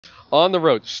On the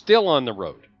road. Still on the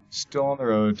road. Still on the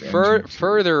road.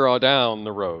 Further down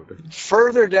the road.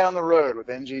 Further down the road with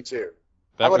NG2.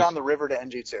 How about on the river to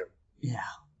NG2? Yeah.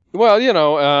 Well,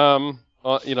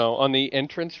 on the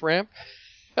entrance ramp,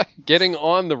 getting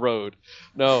on the road.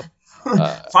 No.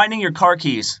 Finding your car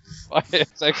keys.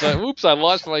 It's excellent. Oops, I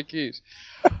lost my keys.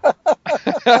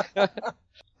 How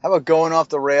about going off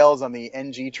the rails on the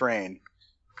NG train?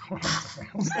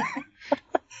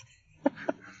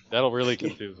 That'll really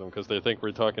confuse them because they think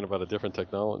we're talking about a different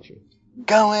technology.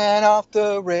 Going off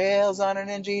the rails on an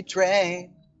NG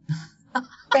train.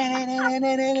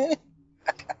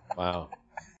 Wow.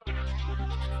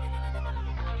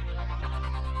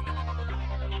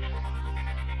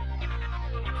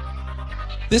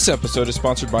 This episode is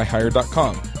sponsored by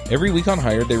Hired.com. Every week on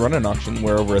Hired, they run an auction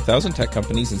where over 1,000 tech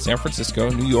companies in San Francisco,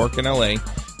 New York, and LA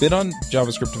bid on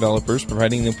JavaScript developers,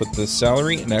 providing them with the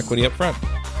salary and equity up front.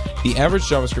 The average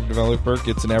JavaScript developer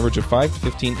gets an average of 5 to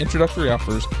 15 introductory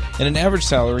offers and an average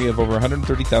salary of over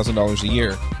 $130,000 a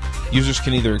year. Users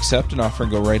can either accept an offer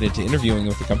and go right into interviewing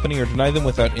with the company or deny them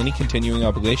without any continuing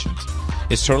obligations.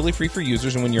 It's totally free for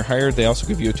users, and when you're hired, they also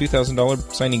give you a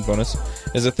 $2,000 signing bonus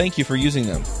as a thank you for using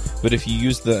them. But if you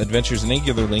use the Adventures in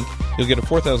Angular link, you'll get a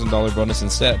 $4,000 bonus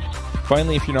instead.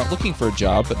 Finally, if you're not looking for a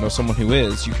job but know someone who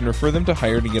is, you can refer them to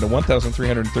Hired and get a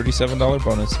 $1,337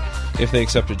 bonus if they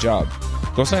accept a job.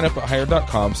 Go sign up at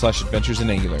hired.com/adventures in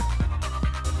Angular.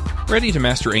 Ready to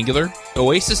master Angular?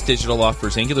 Oasis Digital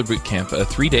offers Angular Bootcamp, a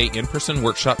 3-day in-person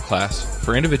workshop class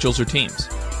for individuals or teams.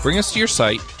 Bring us to your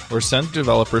site or send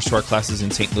developers to our classes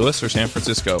in St. Louis or San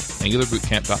Francisco.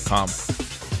 AngularBootcamp.com.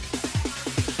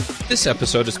 This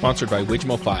episode is sponsored by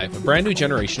Widmo5, a brand new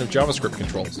generation of JavaScript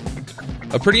controls.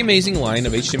 A pretty amazing line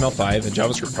of HTML5 and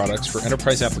JavaScript products for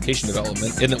enterprise application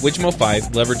development in that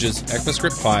Widmo5 leverages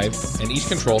ECMAScript 5 and each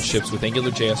control ships with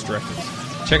AngularJS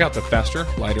directives. Check out the faster,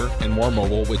 lighter, and more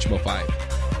mobile Widmo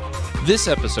 5. This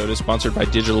episode is sponsored by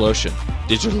DigitalOcean.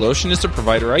 DigitalOcean is the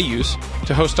provider I use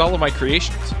to host all of my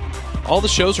creations. All the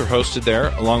shows are hosted there,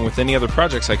 along with any other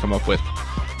projects I come up with.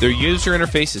 Their user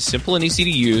interface is simple and easy to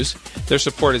use, their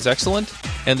support is excellent,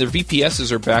 and their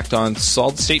VPSs are backed on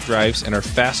solid-state drives and are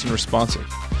fast and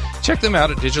responsive. Check them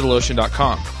out at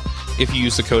DigitalOcean.com. If you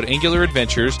use the code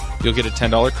AngularAdventures, you'll get a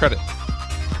 $10 credit.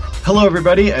 Hello,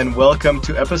 everybody, and welcome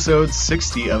to episode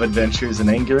 60 of Adventures in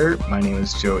Angular. My name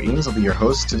is Joe Eames. I'll be your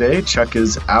host today. Chuck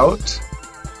is out,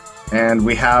 and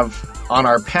we have on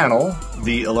our panel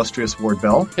the illustrious Ward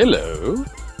Bell. Hello.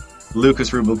 Lucas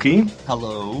Rubilke.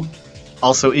 Hello.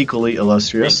 Also equally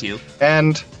illustrious. Thank you.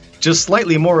 And just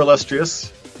slightly more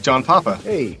illustrious, John Papa.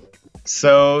 Hey.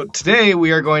 So today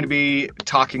we are going to be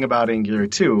talking about Angular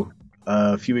 2.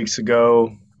 A few weeks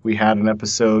ago, we had an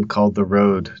episode called The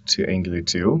Road to Angular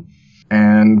 2.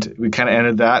 And we kind of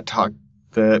ended that talk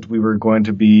that we were going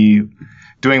to be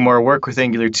doing more work with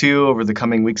Angular 2 over the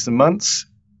coming weeks and months.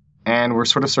 And we're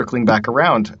sort of circling back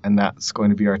around. And that's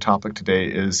going to be our topic today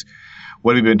is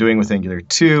what have we been doing with Angular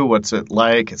 2? What's it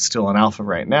like? It's still in alpha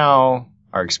right now.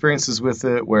 Our experiences with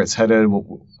it, where it's headed,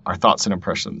 our thoughts and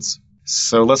impressions.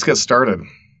 So let's get started.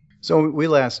 So we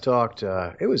last talked,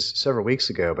 it was several weeks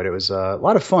ago, but it was a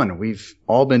lot of fun. We've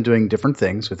all been doing different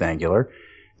things with Angular.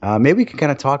 Maybe we can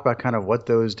kind of talk about kind of what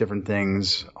those different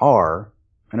things are.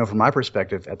 I know from my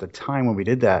perspective, at the time when we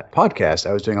did that podcast,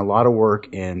 I was doing a lot of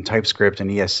work in TypeScript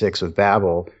and ES6 with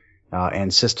Babel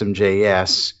and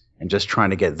System.js and just trying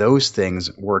to get those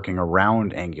things working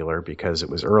around Angular because it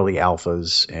was early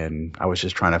alphas and I was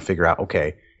just trying to figure out,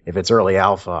 okay, if it's early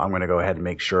alpha, I'm going to go ahead and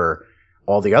make sure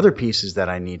all the other pieces that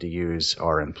I need to use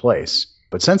are in place.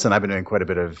 But since then, I've been doing quite a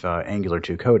bit of Angular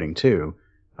 2 coding too,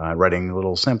 writing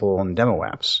little sample and demo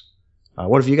apps.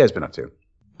 What have you guys been up to?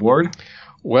 Ward?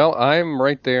 Well, I'm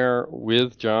right there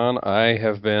with John. I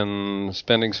have been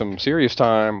spending some serious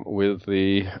time with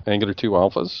the Angular 2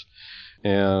 alphas,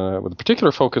 and with a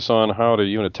particular focus on how to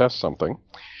unit test something.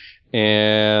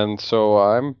 And so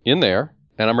I'm in there,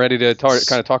 and I'm ready to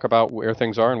kind of talk about where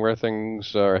things are and where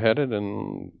things are headed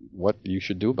and what you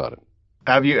should do about it.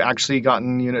 Have you actually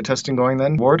gotten unit testing going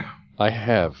then, Ward? I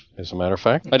have, as a matter of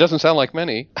fact. It doesn't sound like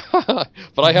many,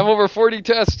 but I have over 40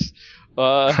 tests.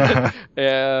 Because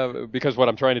what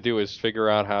I'm trying to do is figure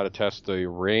out how to test the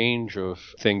range of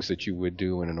things that you would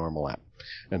do in a normal app.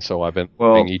 And so I've been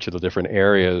looking each of the different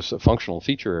areas, functional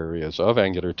feature areas of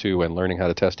Angular 2 and learning how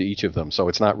to test each of them. So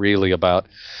it's not really about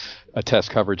a test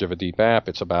coverage of a deep app.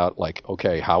 It's about like,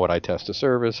 okay, how would I test a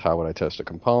service? How would I test a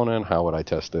component? How would I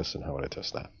test this? And how would I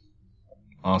test that?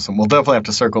 Awesome. We'll definitely have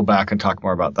to circle back and talk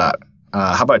more about that.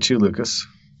 How about you, Lucas?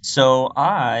 So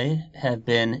I have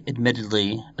been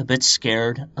admittedly a bit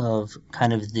scared of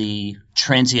kind of the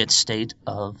transient state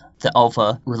of the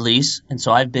alpha release. And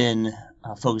so I've been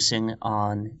focusing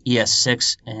on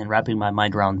ES6 and wrapping my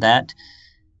mind around that,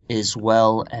 as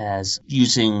well as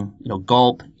using,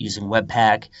 Gulp, using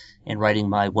Webpack, and writing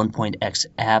my 1.x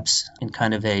apps in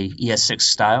kind of a ES6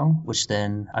 style, which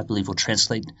then I believe will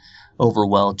translate over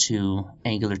well to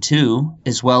Angular 2,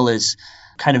 as well as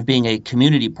kind of being a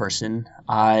community person.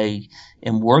 I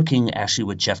am working actually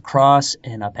with Jeff Cross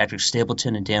and Patrick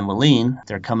Stapleton and Dan Moline.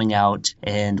 They're coming out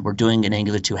and we're doing an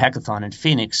Angular 2 hackathon in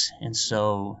Phoenix. And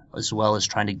so, as well as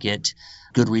trying to get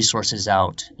good resources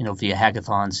out, via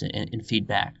hackathons and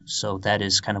feedback. So that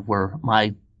is kind of where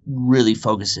my really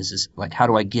focus is like, how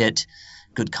do I get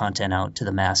good content out to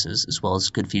the masses as well as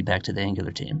good feedback to the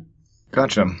Angular team?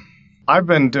 Gotcha. I've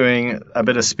been doing a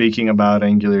bit of speaking about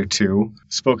Angular 2.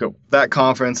 Spoke at that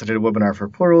conference. I did a webinar for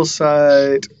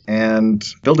Pluralsight and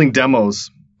building demos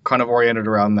kind of oriented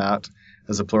around that.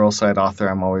 As a Pluralsight author,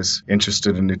 I'm always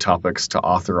interested in new topics to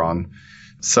author on.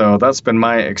 So that's been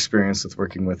my experience with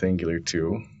working with Angular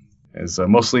 2, is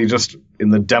mostly just in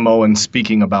the demo and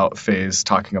speaking about phase,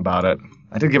 talking about it.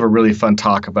 I did give a really fun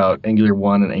talk about Angular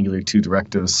 1 and Angular 2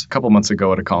 directives a couple months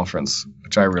ago at a conference,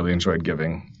 which I really enjoyed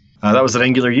giving. That was at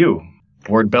Angular U,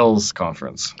 Ward Bell's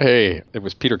conference. Hey, it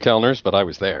was Peter Kellner's, but I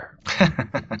was there.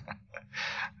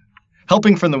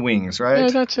 Helping from the wings, right? Yeah,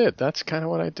 that's it. That's kind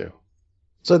of what I do.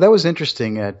 So that was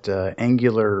interesting at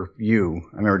Angular U.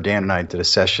 I remember Dan and I did a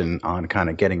session on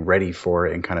kind of getting ready for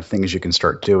it and kind of things you can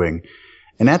start doing.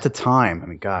 And at the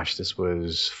time, this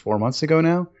was 4 months ago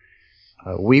now,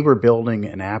 we were building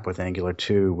an app with Angular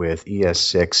 2 with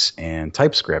ES6 and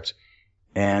TypeScript.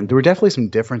 And there were definitely some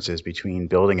differences between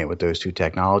building it with those two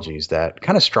technologies that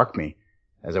kind of struck me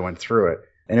as I went through it.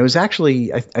 And it was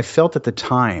actually, I felt at the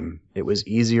time, it was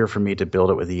easier for me to build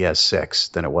it with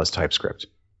ES6 than it was TypeScript.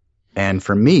 And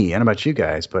for me, I don't know about you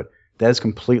guys, but that has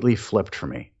completely flipped for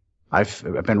me. I've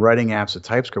been writing apps with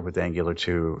TypeScript with Angular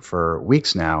 2 for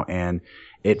weeks now, and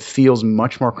it feels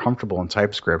much more comfortable in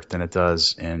TypeScript than it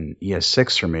does in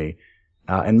ES6 for me.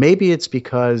 And maybe it's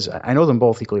because I know them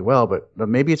both equally well, but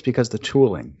maybe it's because the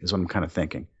tooling is what I'm kind of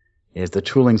thinking. Is the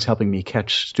tooling's helping me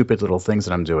catch stupid little things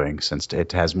that I'm doing since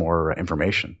it has more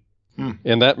information.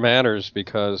 And that matters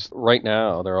because right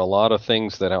now there are a lot of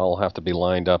things that all have to be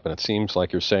lined up, and it seems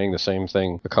like you're saying the same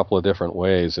thing a couple of different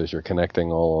ways as you're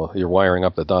you're wiring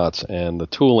up the dots, and the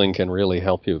tooling can really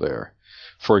help you there.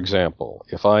 For example,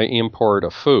 if I import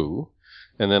a foo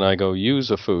and then I go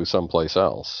use a foo someplace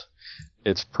else,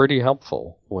 it's pretty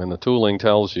helpful when the tooling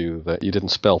tells you that you didn't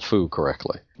spell foo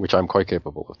correctly, which I'm quite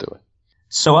capable of doing.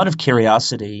 So out of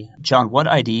curiosity, John, what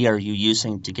IDE are you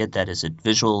using to get that? Is it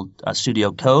Visual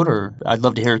Studio Code, or I'd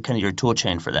love to hear kind of your tool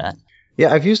chain for that.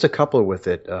 Yeah, I've used a couple with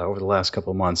it over the last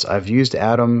couple of months. I've used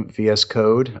Atom VS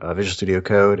Code, Visual Studio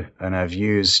Code, and I've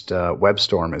used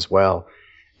WebStorm as well.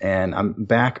 And I'm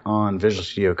back on Visual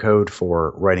Studio Code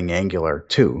for writing Angular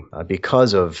 2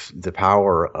 because of the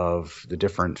power of the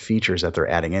different features that they're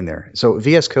adding in there. So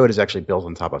VS Code is actually built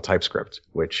on top of TypeScript,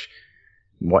 which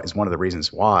is one of the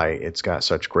reasons why it's got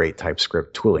such great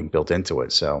TypeScript tooling built into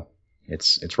it. So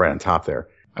it's right on top there.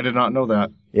 I did not know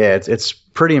that. Yeah, it's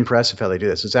pretty impressive how they do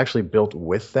this. It's actually built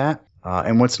with that.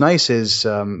 And what's nice is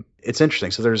it's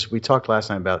interesting. So we talked last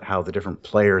time about how the different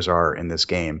players are in this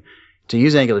game. To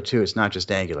use Angular 2, it's not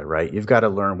just Angular, right? You've got to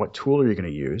learn what tool are you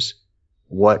going to use,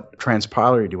 what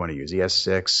transpiler do you want to use,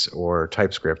 ES6 or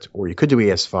TypeScript, or you could do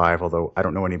ES5, although I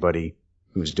don't know anybody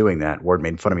who's doing that. Ward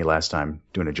made fun of me last time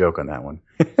doing a joke on that one.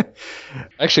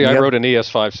 Actually, I wrote an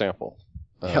ES5 sample.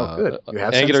 Oh, good. You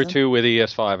have Angular 2 with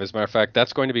ES5. As a matter of fact,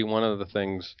 that's going to be one of the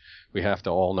things we have to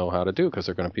all know how to do because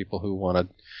there are going to be people who want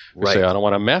to say, I don't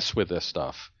want to mess with this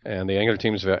stuff. And the Angular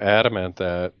team is adamant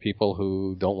that people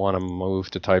who don't want to move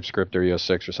to TypeScript or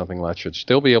ES6 or something like that should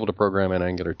still be able to program in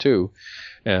Angular 2.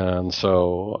 And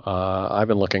so I've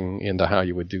been looking into how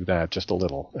you would do that just a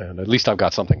little. And at least I've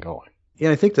got something going. Yeah,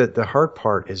 I think that the hard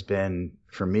part has been,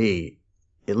 for me,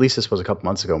 at least this was a couple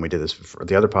months ago when we did this for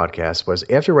the other podcast, was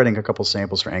after writing a couple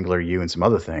samples for Angular U and some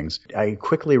other things, I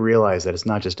quickly realized that it's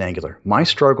not just Angular. My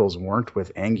struggles weren't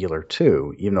with Angular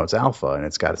 2, even though it's alpha and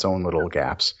it's got its own little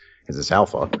gaps because it's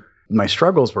alpha. My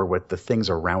struggles were with the things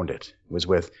around it. It was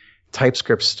with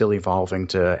TypeScript still evolving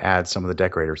to add some of the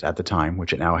decorators at the time,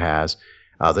 which it now has.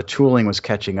 The tooling was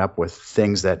catching up with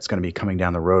things that's going to be coming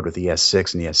down the road with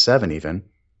ES6 and ES7 even.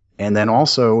 And then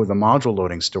also the module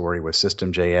loading story with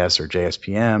System.js or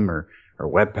JSPM or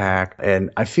Webpack.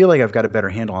 And I feel like I've got a better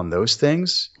handle on those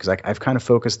things because I've kind of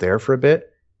focused there for a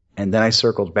bit. And then I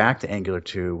circled back to Angular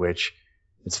 2, which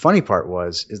Its funny part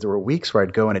is there were weeks where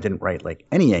I'd go and I didn't write like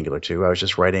any Angular 2. I was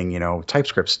just writing,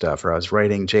 TypeScript stuff, or I was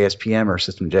writing JSPM or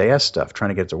System.js stuff, trying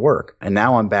to get it to work. And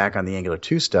now I'm back on the Angular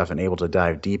 2 stuff and able to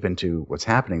dive deep into what's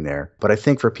happening there. But I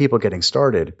think for people getting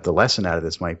started, the lesson out of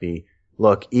this might be,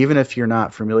 look, even if you're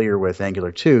not familiar with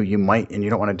Angular 2, you might, and you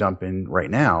don't want to dump in right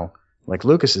now, like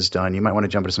Lucas has done, you might want to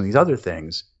jump into some of these other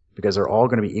things because they're all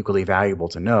going to be equally valuable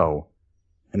to know.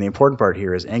 And the important part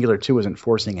here is Angular 2 isn't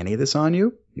forcing any of this on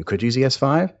you. You could use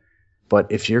ES5.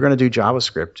 But if you're going to do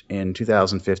JavaScript in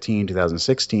 2015,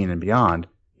 2016, and beyond,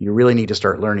 you really need to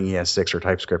start learning ES6 or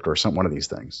TypeScript or one of these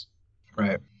things.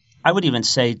 Right. I would even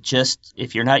say just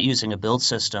if you're not using a build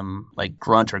system like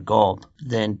Grunt or Gulp,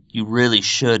 then you really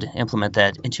should implement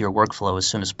that into your workflow as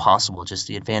soon as possible. Just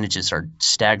the advantages are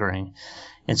staggering.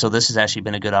 And so this has actually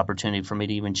been a good opportunity for me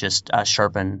to even just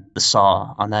sharpen the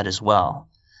saw on that as well.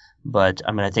 But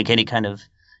I mean, I think any kind of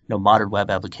modern web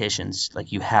applications,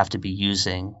 like you have to be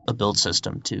using a build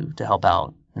system to help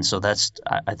out. And so that's,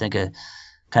 I think, a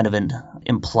kind of an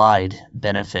implied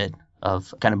benefit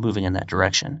of kind of moving in that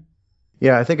direction.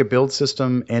 Yeah, I think a build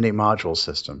system and a module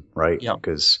system, right? Yep.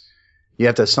 Because you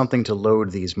have to have something to load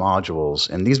these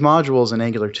modules. And these modules in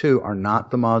Angular 2 are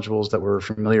not the modules that we're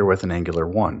familiar with in Angular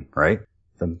 1, right?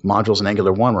 The modules in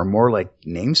Angular 1 were more like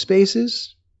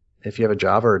namespaces, if you have a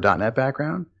Java or a .NET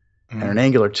background. And in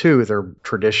Angular 2, they're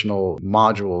traditional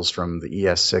modules from the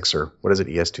ES6 or what is it,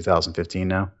 ES 2015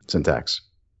 now? Syntax.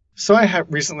 So I have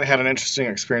recently had an interesting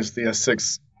experience with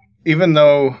ES6. Even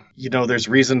though, there's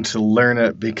reason to learn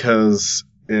it because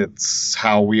it's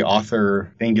how we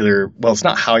author Angular. Well, it's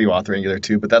not how you author Angular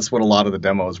 2, but that's what a lot of the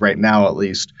demos right now, at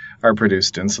least, are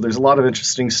produced in. So there's a lot of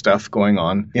interesting stuff going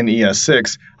on in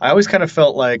ES6. I always kind of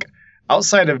felt like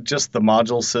outside of just the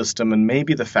module system and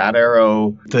maybe the fat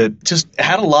arrow that just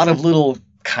had a lot of little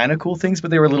kind of cool things,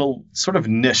 but they were little sort of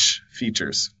niche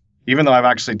features, even though I've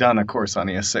actually done a course on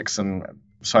ES6, and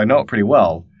so I know it pretty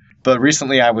well. But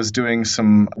recently I was doing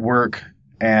some work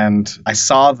and I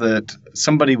saw that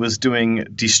somebody was doing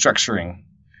destructuring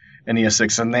in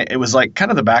ES6, and it was like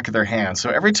kind of the back of their hand.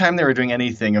 So every time they were doing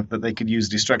anything that they could use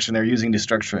destruction, they were using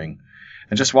destructuring.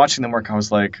 And just watching them work, I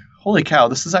was like, holy cow,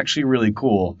 this is actually really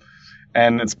cool.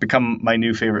 And it's become my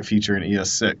new favorite feature in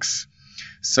ES6.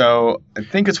 So I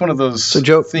think it's one of those things.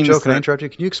 Joe, can I interrupt you?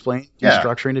 Can you explain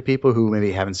destructuring to people who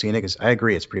maybe haven't seen it? Because I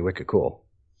agree, it's pretty wicked cool.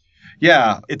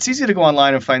 Yeah, it's easy to go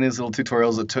online and find these little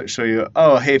tutorials that show you,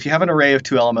 hey, if you have an array of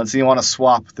two elements and you want to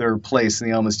swap their place in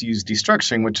the elements, use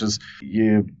destructuring, which is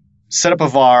you set up a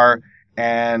var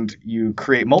and you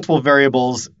create multiple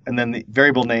variables and then the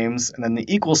variable names and then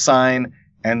the equal sign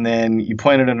and then you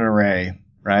point it at an array,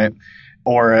 right?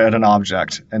 Or at an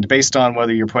object. And based on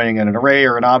whether you're pointing at an array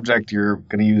or an object, you're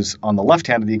going to use on the left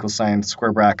hand of the equal sign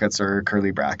square brackets or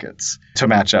curly brackets to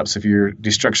match up. So if you're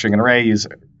destructuring an array, use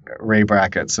array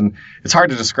brackets. And it's hard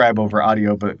to describe over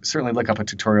audio, but certainly look up a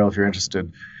tutorial if you're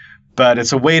interested. But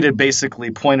it's a way to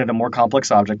basically point at a more complex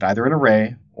object, either an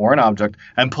array or an object,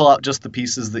 and pull out just the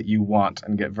pieces that you want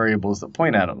and get variables that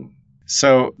point at them.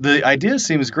 So the idea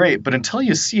seems great, but until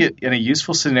you see it in a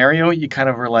useful scenario, you kind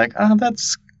of are like,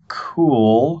 that's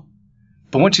cool.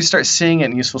 But once you start seeing it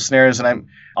in useful scenarios, and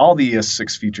all the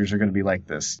ES6 features are going to be like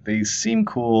this. They seem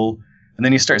cool, and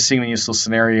then you start seeing the useful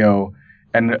scenario,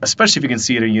 and especially if you can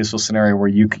see it in a useful scenario where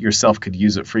you yourself could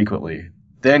use it frequently,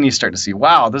 then you start to see,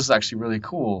 wow, this is actually really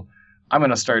cool. I'm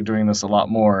going to start doing this a lot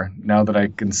more now that I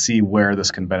can see where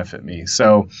this can benefit me.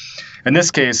 So in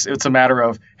this case, it's a matter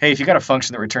of, hey, if you got a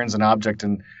function that returns an object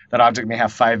and that object may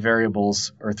have 5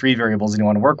 variables or 3 variables and you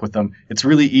want to work with them, it's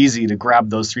really easy to grab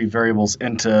those 3 variables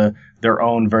into their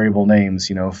own variable names,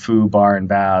 foo, bar, and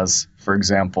baz, for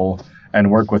example,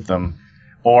 and work with them.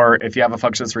 Or if you have a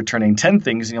function that's returning 10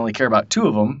 things and you only care about 2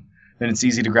 of them, then it's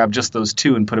easy to grab just those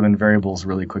 2 and put them in variables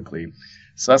really quickly.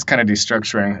 So that's kind of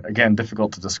destructuring. Again,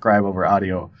 difficult to describe over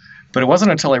audio. But it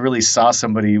wasn't until I really saw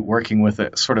somebody working with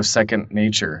it sort of second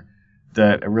nature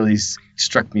that it really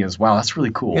struck me as, wow, that's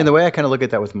really cool. And the way I kind of look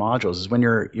at that with modules is when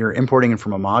you're importing it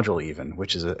from a module even,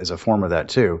 which is a form of that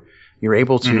too, you're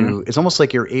able to, it's almost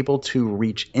like you're able to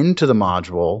reach into the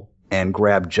module and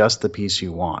grab just the piece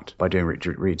you want by doing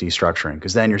destructuring.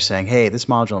 Because then you're saying, hey, this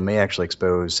module may actually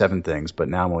expose 7 things, but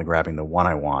now I'm only grabbing the one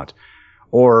I want.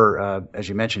 Or, as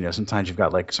you mentioned, sometimes you've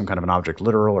got like some kind of an object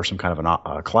literal or some kind of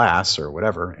a class or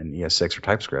whatever in ES6 or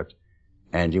TypeScript,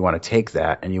 and you want to take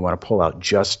that and you want to pull out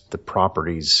just the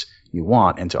properties you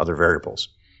want into other variables.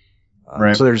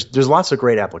 Right. So there's lots of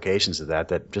great applications of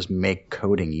that just make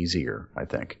coding easier, I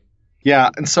think. Yeah,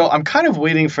 and so I'm kind of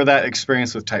waiting for that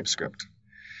experience with TypeScript.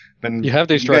 You have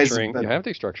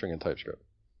destructuring in TypeScript.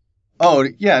 Oh,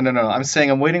 yeah, no. I'm saying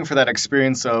I'm waiting for that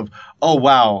experience of, oh,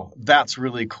 wow, that's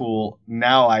really cool.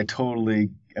 Now I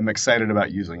totally am excited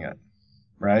about using it,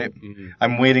 right? Mm-hmm.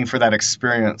 I'm waiting for that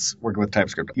experience working with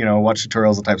TypeScript. Watch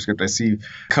tutorials of TypeScript. I see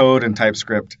code in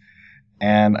TypeScript,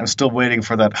 and I'm still waiting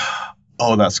for that,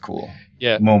 oh, that's cool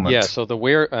moment. Yeah, so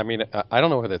I don't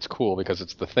know whether it's cool because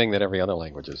it's the thing that every other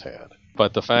language has had.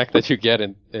 But the fact that you get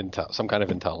some kind of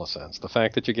IntelliSense, the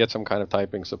fact that you get some kind of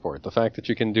typing support, the fact that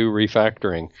you can do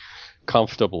refactoring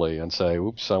comfortably and say,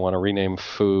 oops, I want to rename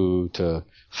foo to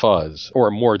fuzz, or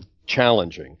more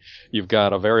challenging, you've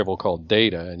got a variable called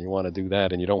data and you want to do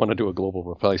that, and you don't want to do a global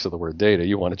replace of the word data.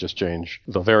 You want to just change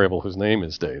the variable whose name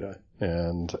is data.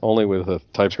 And only with a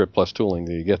TypeScript plus tooling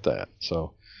do you get that.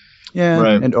 So yeah,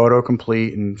 right. And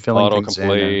autocomplete and filling things in.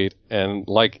 Autocomplete and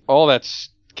like all that's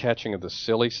catching of the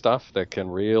silly stuff that can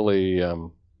really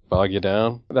bog you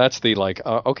down. That's the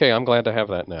okay, I'm glad to have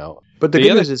that now. But the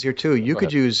good news is here too, you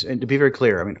could use, and to be very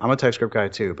clear, I mean, I'm a TypeScript guy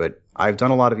too, but I've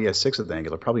done a lot of ES6 with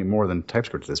Angular, probably more than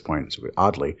TypeScript at this point,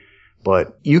 oddly.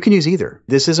 But you can use either.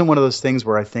 This isn't one of those things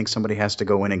where I think somebody has to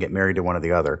go in and get married to one or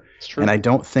the other. It's true. And I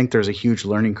don't think there's a huge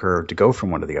learning curve to go from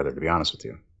one to the other, to be honest with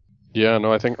you. Yeah,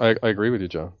 no, I think I agree with you,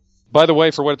 Joe. By the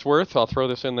way, for what it's worth, I'll throw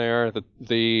this in there.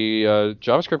 The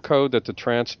JavaScript code that the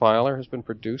transpiler has been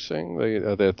producing,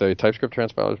 that the TypeScript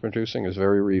transpiler has been producing, is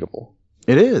very readable.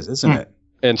 It is, isn't it?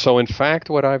 And so, in fact,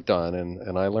 what I've done,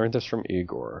 and I learned this from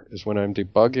Igor, is when I'm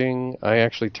debugging, I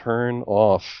actually turn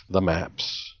off the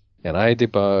maps. And I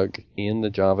debug in the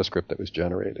JavaScript that was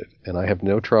generated. And I have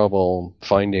no trouble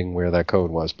finding where that code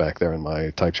was back there in my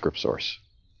TypeScript source.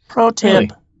 Pro tip. Really?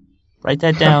 Write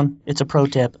that down. It's a pro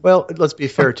tip. Well, let's be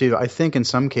fair too. I think in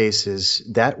some cases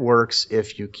that works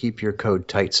if you keep your code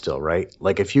tight still, right?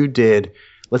 Like if you did,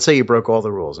 let's say you broke all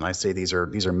the rules, and I say these are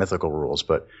mythical rules,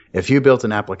 but if you built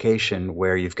an application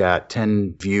where you've got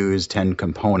 10 views, 10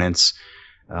 components,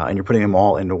 and you're putting them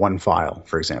all into one file,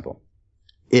 for example,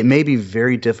 it may be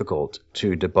very difficult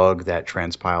to debug that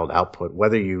transpiled output,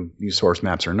 whether you use source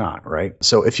maps or not, right?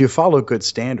 So if you follow good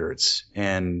standards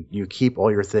and you keep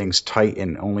all your things tight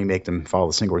and only make them follow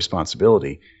the single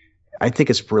responsibility, I think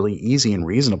it's really easy and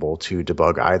reasonable to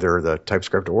debug either the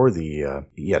TypeScript or the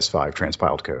ES5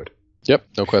 transpiled code. Yep,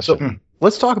 no question. So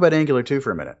let's talk about Angular 2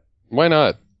 for a minute. Why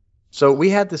not? So we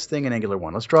had this thing in Angular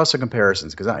 1. Let's draw some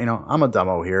comparisons because, I'm a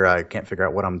dumbo here. I can't figure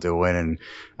out what I'm doing,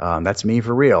 and that's me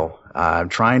for real. I'm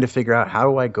trying to figure out how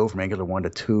do I go from Angular 1 to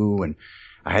 2, and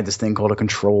I had this thing called a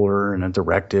controller and a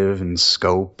directive and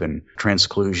scope and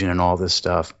transclusion and all this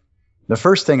stuff. The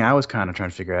first thing I was kind of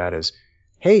trying to figure out is,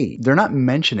 hey, they're not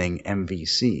mentioning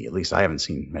MVC. At least I haven't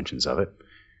seen mentions of it.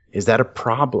 Is that a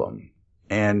problem?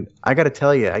 And I got to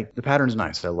tell you, the pattern's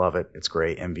nice. I love it. It's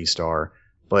great, MV star.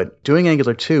 But doing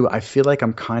Angular 2, I feel like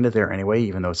I'm kind of there anyway,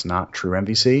 even though it's not true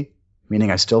MVC,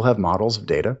 meaning I still have models of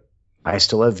data. I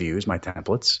still have views, my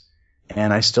templates,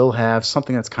 and I still have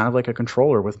something that's kind of like a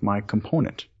controller with my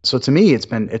component. So to me,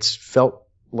 it's felt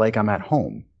like I'm at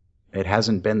home. It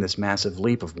hasn't been this massive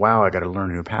leap of, wow, I got to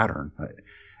learn a new pattern.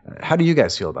 How do you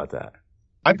guys feel about that?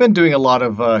 I've been doing a lot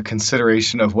of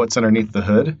consideration of what's underneath the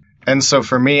hood. And so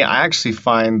for me, I actually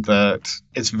find that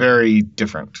it's very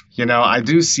different. I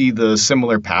do see the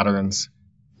similar patterns,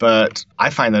 but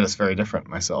I find that it's very different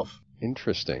myself.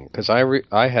 Interesting, because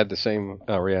I had the same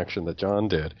reaction that John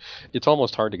did. It's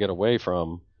almost hard to get away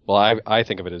from. Well, I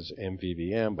think of it as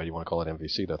MVVM, but you want to call it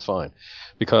MVC, that's fine.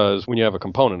 Because when you have a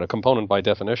component by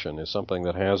definition is something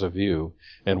that has a view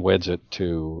and weds it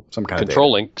to some kind of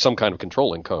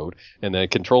controlling code, and that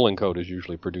controlling code is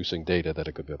usually producing data that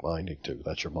it could be binding to.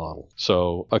 That's your model.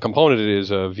 So a component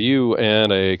is a view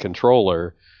and a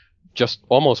controller just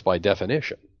almost by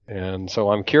definition. And so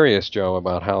I'm curious, Joe,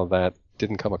 about how that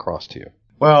didn't come across to you.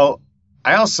 Well,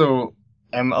 I also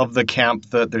am of the camp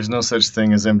that there's no such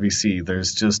thing as MVC.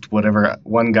 There's just whatever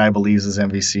one guy believes is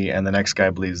MVC and the next guy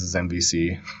believes is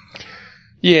MVC.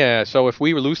 Yeah, so if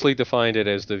we loosely defined it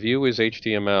as the view is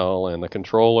HTML and the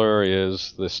controller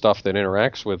is the stuff that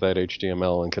interacts with that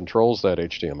HTML and controls that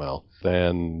HTML,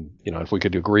 then, if we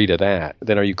could agree to that,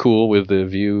 then are you cool with the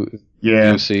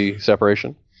view-C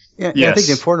separation? Yeah, yes. I think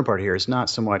the important part here is not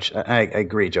so much, I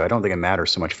agree, Joe, I don't think it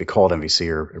matters so much if you call it MVC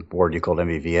or board you call it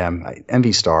MVVM,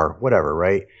 MV star, whatever,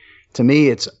 right? To me,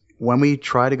 it's when we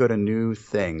try to go to new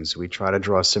things, we try to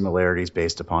draw similarities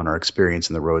based upon our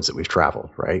experience in the roads that we've traveled,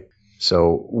 right?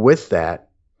 So with that,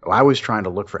 I was trying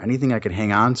to look for anything I could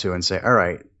hang on to and say, all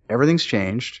right, everything's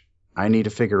changed. I need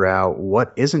to figure out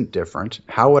what isn't different.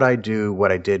 How would I do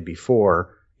what I did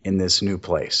before in this new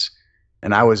place?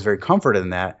 And I was very comforted in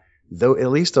that. Though at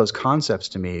least those concepts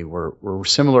to me were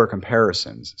similar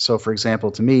comparisons. So, for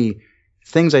example, to me,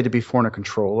 things I did before in a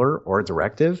controller or a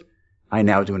directive, I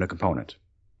now do in a component.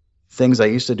 Things I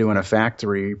used to do in a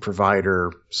factory,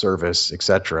 provider, service,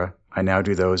 etc., I now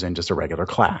do those in just a regular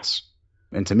class.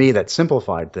 And to me, that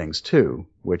simplified things too,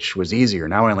 which was easier.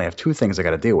 Now I only have two things I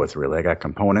got to deal with, really. I got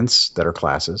components that are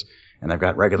classes, and I've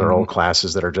got regular old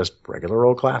classes that are just regular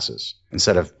old classes,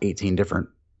 instead of 18 different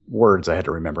words I had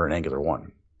to remember in Angular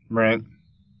 1. Right.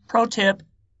 Pro tip.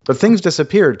 But things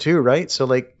disappeared too, right? So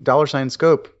like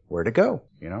 $scope, where'd it go?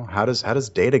 You know, how does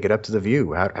data get up to the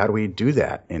view? How do we do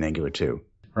that in Angular 2?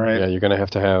 Right. Yeah, you're gonna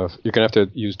have to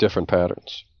use different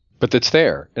patterns. But it's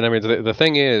there. And I mean, the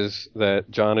thing is that,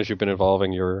 John, as you've been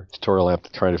involving your tutorial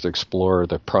app trying to explore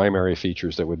the primary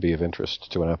features that would be of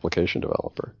interest to an application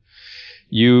developer,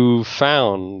 you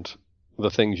found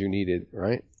the things you needed,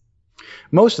 right?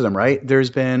 Most of them, right? There's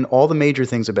been, all the major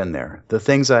things have been there. The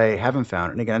things I haven't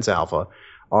found, and again, it's alpha,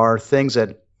 are things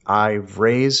that I've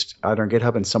raised either on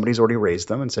GitHub and somebody's already raised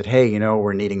them and said, hey, you know,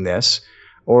 we're needing this.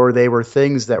 Or they were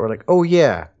things that were like, oh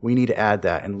yeah, we need to add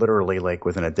that. And literally like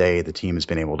within a day, the team has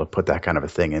been able to put that kind of a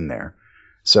thing in there.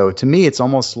 So to me, it's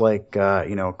almost like,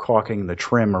 caulking the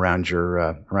trim around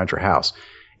your house.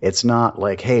 It's not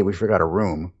like, hey, we forgot a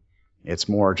room. It's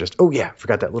more just, oh yeah,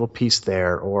 forgot that little piece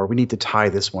there. Or we need to tie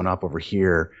this one up over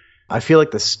here. I feel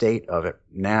like the state of it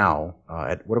now,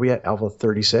 what are we at, Alpha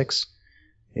 36?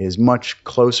 Is much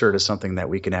closer to something that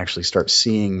we can actually start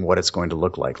seeing what it's going to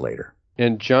look like later.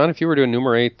 And John, if you were to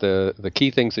enumerate the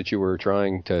key things that you were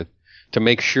trying to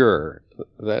make sure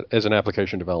that as an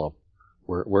application developer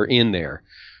were in there,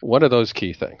 what are those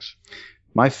key things?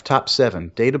 My top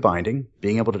 7, data binding,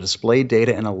 being able to display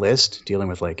data in a list, dealing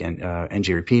with like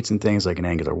NG repeats and things like in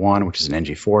Angular 1, which is an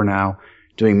NG4 now.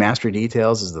 Doing master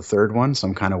details is the third one,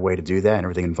 some kind of way to do that and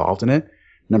everything involved in it.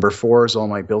 Number 4 is all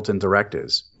my built-in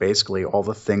directives, basically all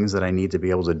the things that I need to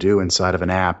be able to do inside of an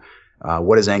app.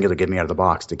 What does Angular give me out of the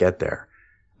box to get there?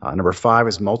 Number 5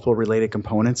 is multiple related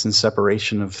components and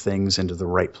separation of things into the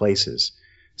right places.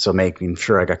 So making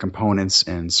sure I got components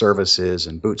and services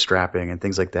and bootstrapping and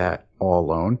things like that all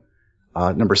alone.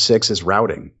 Number 6 is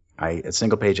routing. A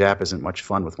single page app isn't much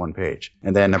fun with one page.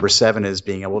 And then number 7 is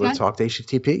being able to talk to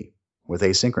HTTP with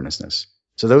asynchronousness.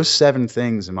 So those 7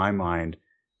 things in my mind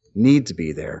need to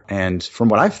be there. And from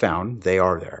what I've found, they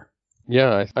are there.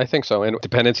 Yeah, I think so. And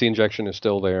dependency injection is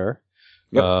still there.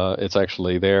 Yep. It's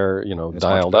actually there, it's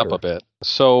dialed up a bit.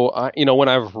 So, when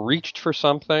I've reached for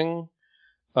something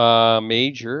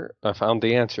major, I found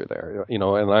the answer there.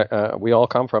 And we all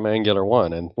come from Angular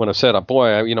 1. And when I said,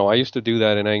 I used to do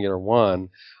that in Angular 1,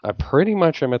 I pretty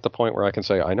much am at the point where I can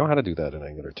say, I know how to do that in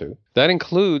Angular 2. That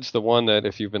includes the one that,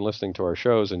 if you've been listening to our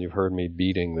shows and you've heard me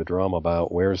beating the drum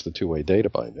about where's the two-way data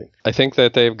binding, I think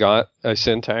that they've got a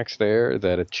syntax there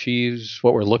that achieves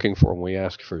what we're looking for when we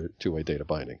ask for two-way data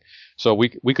binding. So we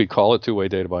could call it two-way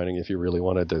data binding if you really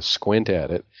wanted to squint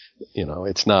at it.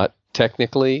 It's not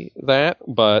technically that,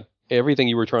 but the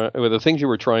things you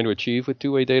were trying to achieve with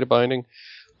two-way data binding,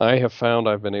 I have found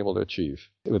I've been able to achieve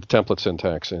with template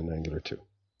syntax in Angular 2.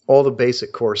 All the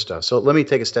basic core stuff. So let me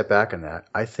take a step back on that.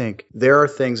 I think there are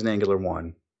things in Angular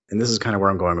 1, and this is kind of where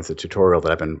I'm going with the tutorial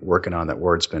that I've been working on that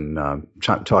Ward's been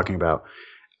talking about.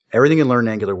 Everything you learn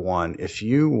in Angular 1, if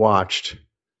you watched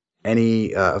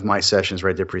any of my sessions,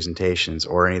 read their presentations,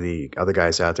 or any of the other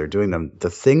guys out there doing them, the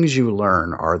things you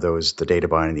learn are the data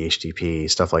binding, the HTTP,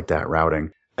 stuff like that, routing.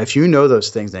 If you know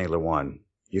those things in Angular 1,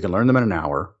 you can learn them in an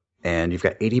hour, and you've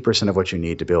got 80% of what you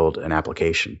need to build an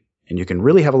application. And you can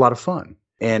really have a lot of fun.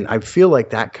 And I feel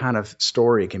like that kind of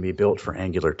story can be built for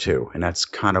Angular 2, and that's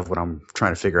kind of what I'm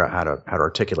trying to figure out how to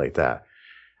articulate that.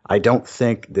 I don't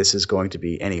think this is going to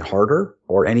be any harder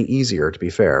or any easier, to be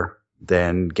fair,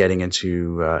 than getting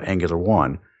into Angular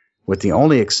 1, with the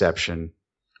only exception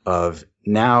of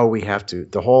now we have to,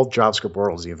 the whole JavaScript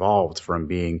world has evolved from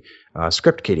being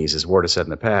script kiddies, as Ward has said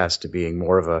in the past, to being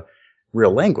more of a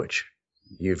real language.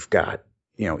 You've got,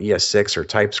 ES6 or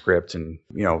TypeScript, and,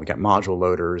 we got module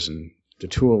loaders and the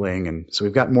tooling. And so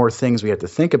we've got more things we have to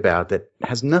think about that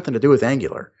has nothing to do with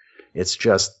Angular. It's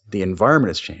just the environment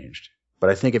has changed. But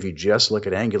I think if you just look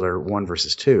at Angular 1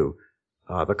 versus 2,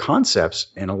 the concepts,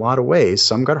 in a lot of ways,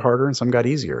 some got harder and some got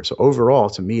easier. So overall,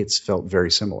 to me, it's felt very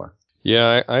similar.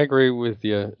 Yeah, I agree with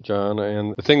you, John.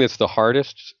 And the thing that's the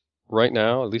hardest right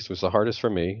now, at least was the hardest for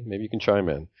me, maybe you can chime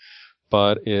in,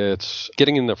 but it's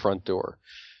getting in the front door.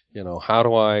 How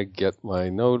do I get my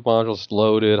node modules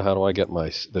loaded? How do I get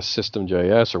the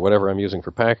system.js or whatever I'm using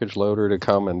for package loader to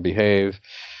come and behave?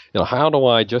 How do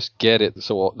I just get it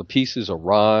so the pieces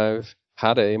arrive?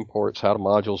 How to imports, how do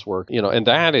modules work, and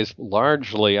that is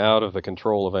largely out of the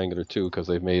control of Angular 2 because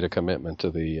they've made a commitment to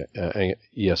the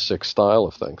ES6 style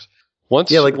of things.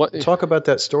 Talk about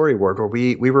that story, Ward, where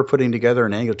we were putting together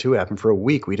an Angular 2 app, and for a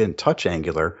week we didn't touch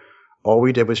Angular. All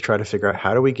we did was try to figure out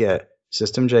how do we get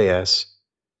System.js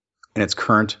in its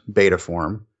current beta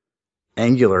form,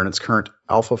 Angular in its current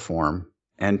alpha form,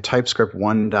 and TypeScript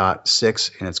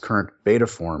 1.6 in its current beta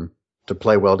form to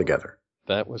play well together.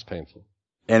 That was painful.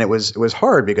 And it was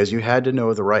hard because you had to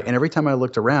know the right. And every time I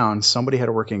looked around, somebody had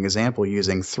a working example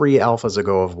using 3 alphas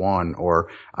ago of one, or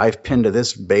I've pinned to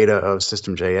this beta of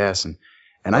System.js, and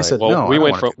right. I said no.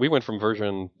 We went from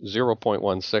version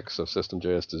 0.16 of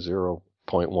System.js to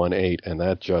 0.18, and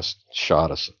that just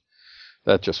shot us.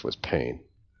 That just was pain.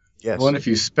 Yes. Well, and if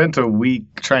you spent a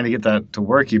week trying to get that to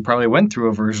work, you probably went through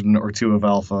a version or two of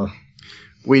alpha.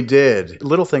 We did.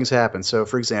 Little things happened. So,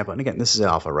 for example, and again, this is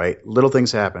alpha, right? Little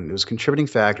things happened. It was contributing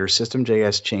factors.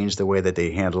 System.js changed the way that they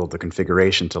handled the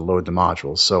configuration to load the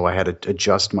modules. So I had to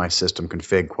adjust my system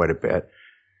config quite a bit.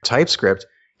 TypeScript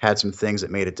had some things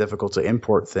that made it difficult to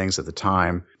import things at the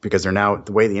time because they're now,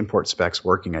 the way the import spec's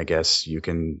working, I guess, you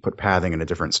can put pathing in a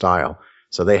different style.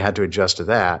 So they had to adjust to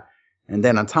that. And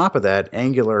then on top of that,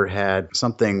 Angular had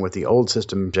something with the old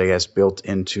System.js built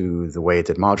into the way it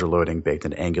did module loading baked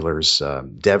into Angular's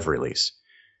dev release.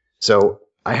 So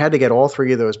I had to get all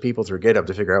 3 of those people through GitHub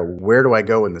to figure out where do I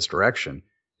go in this direction?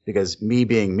 Because me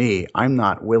being me, I'm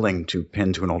not willing to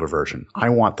pin to an older version. I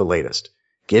want the latest.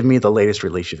 Give me the latest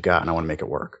release you've got, and I want to make it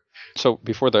work. So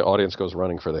before the audience goes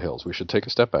running for the hills, we should take a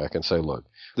step back and say, look,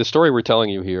 the story we're telling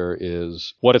you here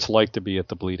is what it's like to be at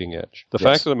the bleeding edge. The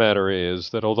fact of the matter is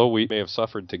that although we may have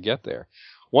suffered to get there,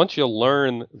 once you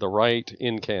learn the right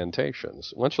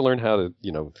incantations, once you learn how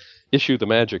to, issue the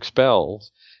magic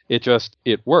spells, it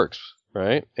works,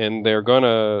 right? And they're going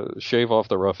to shave off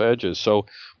the rough edges. So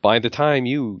by the time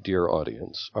you, dear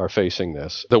audience, are facing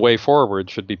this, the way forward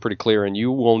should be pretty clear, and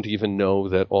you won't even know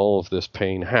that all of this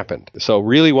pain happened. So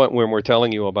really when we're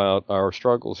telling you about our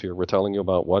struggles here, we're telling you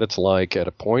about what it's like at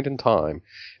a point in time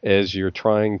as you're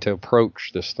trying to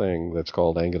approach this thing that's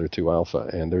called Angular 2 Alpha.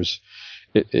 And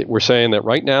we're saying that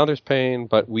right now there's pain,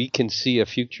 but we can see a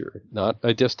future, not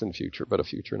a distant future, but a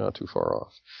future not too far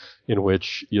off, in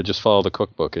which you just follow the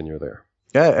cookbook and you're there.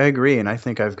 Yeah, I agree. And I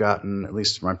think I've gotten, at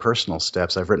least my personal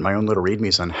steps, I've written my own little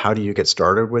readmes on how do you get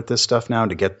started with this stuff now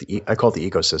to get I call it the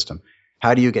ecosystem.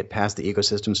 How do you get past the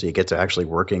ecosystem so you get to actually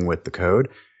working with the code?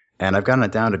 And I've gotten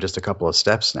it down to just a couple of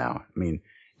steps now. I mean,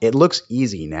 it looks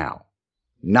easy now.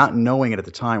 Not knowing it at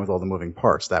the time with all the moving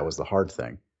parts, that was the hard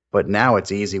thing. But now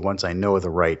it's easy once I know the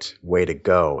right way to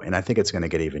go, and I think it's going to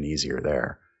get even easier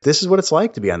there. This is what it's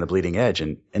like to be on the bleeding edge,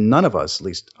 and none of us, at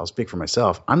least I'll speak for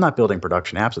myself, I'm not building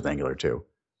production apps with Angular 2.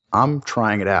 I'm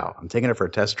trying it out. I'm taking it for a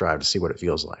test drive to see what it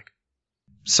feels like.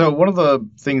 So one of the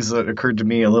things that occurred to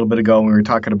me a little bit ago when we were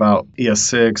talking about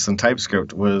ES6 and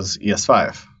TypeScript was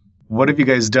ES5. What have you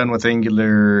guys done with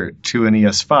Angular 2 and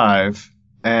ES5,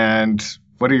 and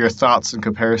what are your thoughts and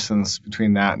comparisons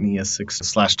between that and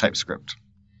ES6/TypeScript?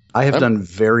 I have done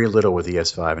very little with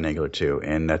ES5 and Angular 2,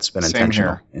 and that's been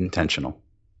intentional.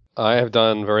 I have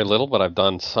done very little, but I've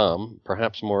done some,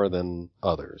 perhaps more than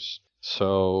others.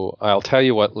 So I'll tell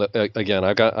you what, again, I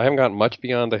haven't gotten much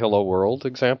beyond the Hello World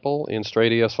example in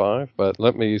straight ES5, but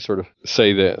let me sort of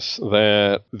say this,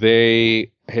 that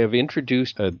they have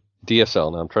introduced a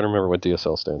DSL. Now, I'm trying to remember what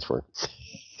DSL stands for.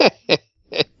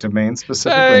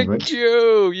 Domain-specific language. Thank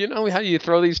you! You know how you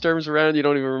throw these terms around, you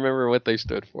don't even remember what they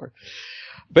stood for.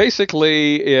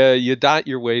 Basically, you dot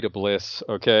your way to bliss,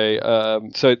 okay?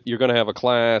 So you're going to have a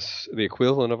class, the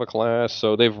equivalent of a class.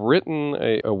 So they've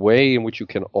written a way in which you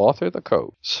can author the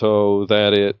code so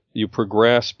that you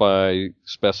progress by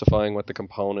specifying what the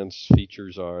components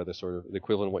features are, the sort of the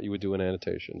equivalent of what you would do in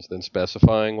annotations, then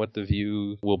specifying what the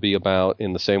view will be about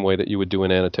in the same way that you would do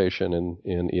an annotation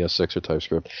in ES6 or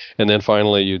TypeScript. And then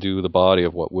finally, you do the body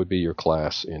of what would be your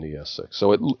class in ES6.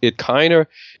 So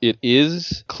it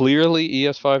is clearly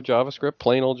ES5 JavaScript,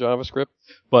 plain old JavaScript,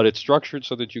 but it's structured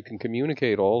so that you can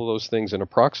communicate all of those things in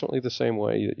approximately the same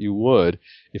way that you would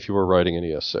if you were writing in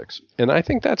ES6. And I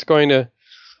think that's going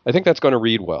to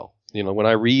read well. You know, when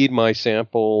I read my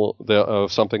sample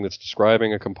of something that's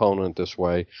describing a component this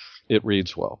way, it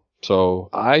reads well. So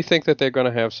I think that they're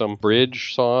going to have some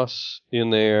bridge sauce in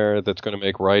there that's going to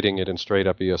make writing it in straight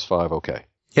up ES5 okay.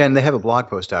 Yeah, and they have a blog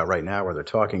post out right now where they're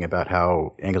talking about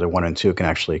how Angular 1 and 2 can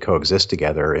actually coexist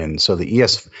together. And so they're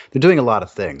doing a lot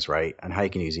of things, right? And how you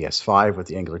can use ES5 with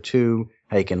the Angular 2,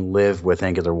 how you can live with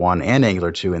Angular 1 and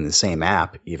Angular 2 in the same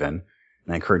app even.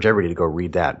 And I encourage everybody to go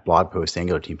read that blog post the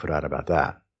Angular team put out about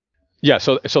that. Yeah,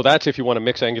 so that's if you want to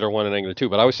mix Angular 1 and Angular 2.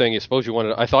 But I was saying,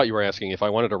 I thought you were asking if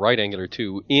I wanted to write Angular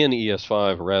 2 in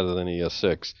ES5 rather than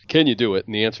ES6. Can you do it?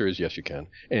 And the answer is yes, you can.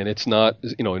 And it's not,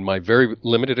 in my very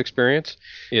limited experience,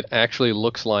 it actually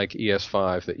looks like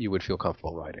ES5 that you would feel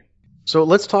comfortable writing. So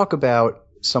let's talk about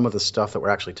some of the stuff that we're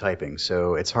actually typing.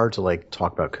 So it's hard to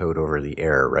talk about code over the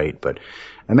air, right? But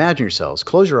imagine yourselves,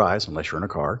 close your eyes, unless you're in a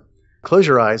car. Close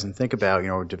your eyes and think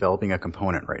about, developing a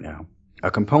component right now. A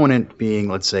component being,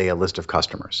 let's say, a list of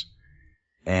customers.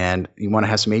 And you want to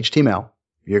have some HTML.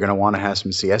 You're going to want to have some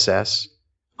CSS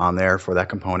on there for that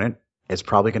component. It's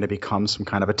probably going to become some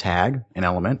kind of a tag, an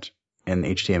element in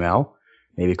HTML,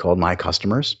 maybe called My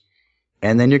Customers.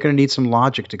 And then you're going to need some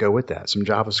logic to go with that, some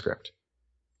JavaScript.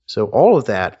 So all of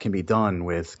that can be done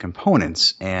with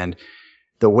components. And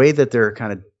the way that they're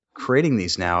kind of creating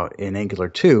these now in Angular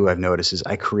 2, I've noticed, is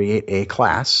I create a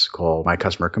class called My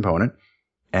Customer Component.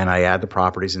 And I add the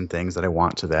properties and things that I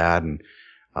want to that. And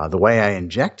the way I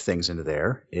inject things into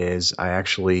there is I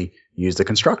actually use the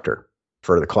constructor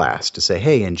for the class to say,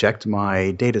 hey, inject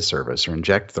my data service or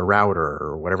inject the router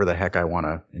or whatever the heck I want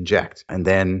to inject. And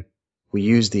then we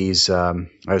use these, I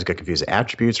always get confused,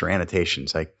 attributes or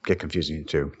annotations. I get confusing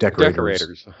too.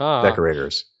 Decorators. Huh.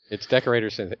 Decorators. It's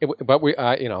decorators, but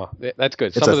that's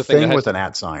good. It's a thing with an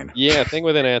 @ sign. Yeah, thing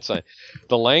with an @ sign.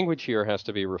 The language here has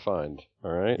to be refined,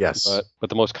 all right? Yes. But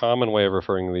the most common way of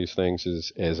referring to these things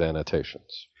is as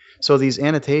annotations. So these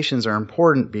annotations are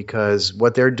important because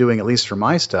what they're doing, at least for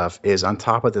my stuff, is on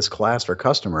top of this class for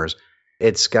customers,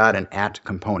 it's got an @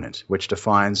 component, which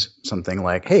defines something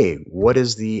like, hey, what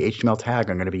is the HTML tag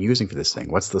I'm going to be using for this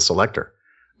thing? What's the selector?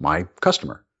 My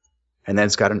customer. And then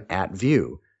it's got an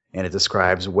 @view. And it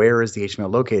describes where is the HTML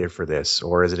located for this,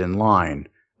 or is it in line,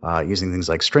 using things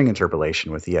like string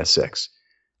interpolation with ES6.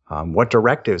 What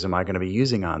directives am I going to be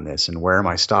using on this, and where are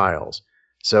my styles?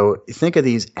 So think of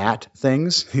these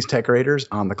things, these decorators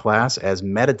on the class, as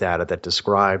metadata that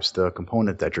describes the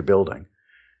component that you're building,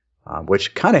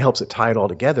 which kind of helps it tie it all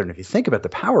together. And if you think about the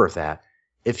power of that,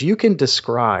 if you can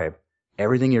describe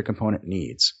everything your component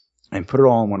needs and put it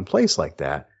all in one place like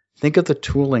that, think of the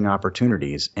tooling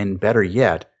opportunities, and better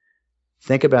yet,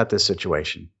 think about this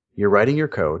situation. You're writing your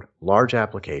code, large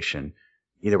application,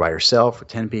 either by yourself, with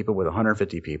 10 people, with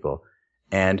 150 people,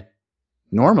 and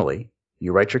normally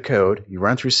you write your code, you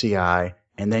run through CI,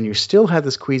 and then you still have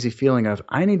this queasy feeling of,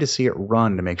 I need to see it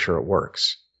run to make sure it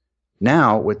works.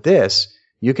 Now, with this,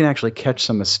 you can actually catch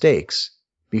some mistakes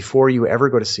before you ever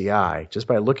go to CI, just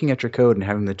by looking at your code and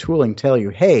having the tooling tell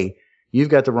you, hey, you've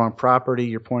got the wrong property,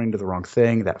 you're pointing to the wrong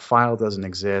thing, that file doesn't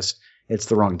exist, it's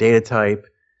the wrong data type.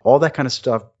 All that kind of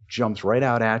stuff jumps right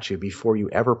out at you before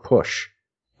you ever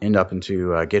end up into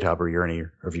GitHub or any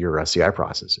of your CI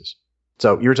processes.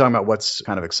 So you were talking about what's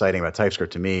kind of exciting about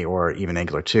TypeScript to me, or even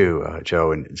Angular 2,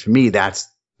 Joe. And for me, that's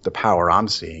the power I'm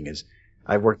seeing. Is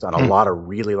I've worked on a lot of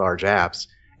really large apps,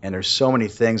 and there's so many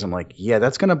things I'm like, yeah,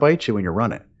 that's going to bite you when you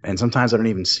run it. And sometimes I don't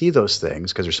even see those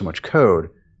things because there's so much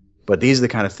code. But these are the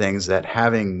kind of things that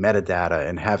having metadata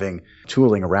and having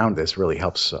tooling around this really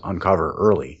helps uncover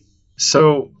early.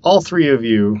 So all three of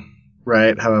you,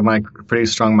 right, have a pretty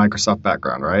strong Microsoft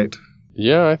background, right?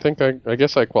 Yeah, I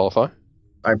guess I qualify.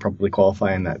 I probably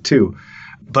qualify in that too.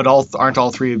 But aren't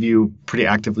all three of you pretty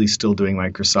actively still doing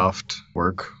Microsoft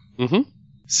work? Mm-hmm.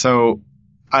 So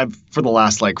I've, for the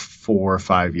last 4 or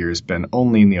 5 years, been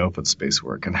only in the open space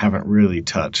work and haven't really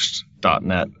touched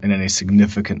 .NET in any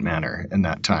significant manner in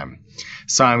that time.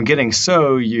 So I'm getting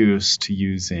so used to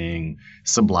using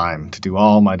Sublime to do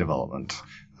all my development.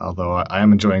 Although I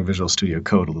am enjoying Visual Studio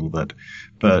Code a little bit.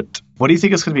 But what do you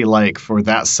think it's going to be like for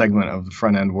that segment of the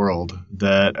front-end world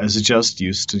that is just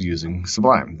used to using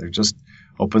Sublime? They're just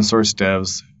open source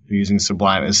devs who are using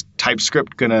Sublime. Is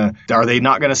TypeScript are they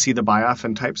not going to see the buy-off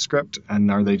in TypeScript? And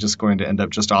are they just going to end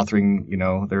up just authoring,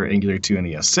 their Angular 2 and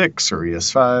ES6 or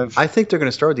ES5? I think they're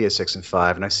going to start with ES6 and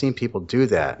 5, and I've seen people do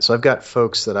that. So I've got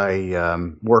folks that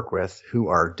I work with who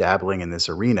are dabbling in this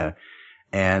arena.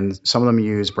 And some of them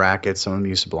use brackets, some of them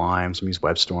use Sublime, some use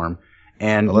WebStorm.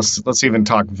 And well, let's even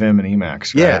talk Vim and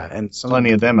Emacs, right? Yeah, and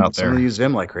plenty of them out there. Some of them use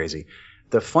Vim like crazy.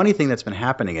 The funny thing that's been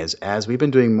happening is, as we've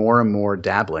been doing more and more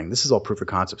dabbling, this is all proof of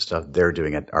concept stuff they're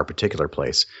doing at our particular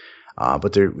place,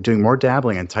 but they're doing more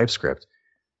dabbling in TypeScript.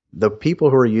 The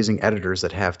people who are using editors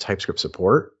that have TypeScript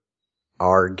support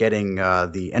are getting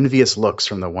the envious looks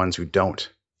from the ones who don't.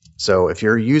 So if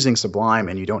you're using Sublime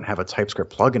and you don't have a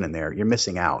TypeScript plugin in there, you're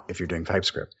missing out if you're doing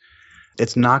TypeScript.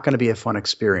 It's not going to be a fun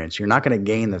experience. You're not going to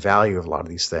gain the value of a lot of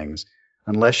these things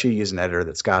unless you use an editor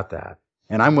that's got that.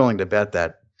 And I'm willing to bet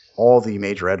that all the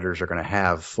major editors are going to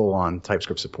have full-on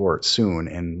TypeScript support soon,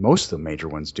 and most of the major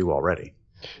ones do already.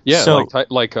 Yeah, So-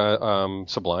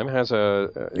 Sublime has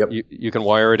a Yep. you can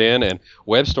wire it in, and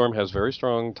WebStorm has very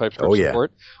strong TypeScript Oh, yeah.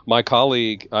 support. My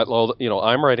colleague,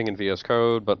 I'm writing in VS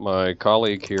Code, but my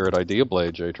colleague here at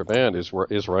IdeaBlade, Jay Trabant,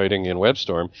 is writing in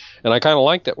WebStorm, and I kind of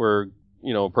like that we're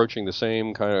approaching the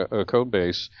same kind of code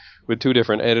base with two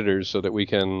different editors, so that we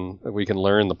can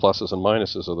learn the pluses and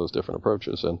minuses of those different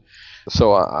approaches. And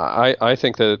so I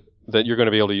think that you're going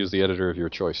to be able to use the editor of your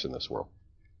choice in this world.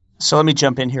 So let me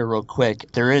jump in here real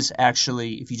quick. There is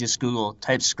actually, if you just Google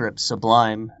TypeScript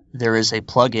Sublime, there is a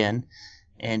plugin.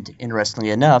 And interestingly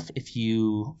enough, if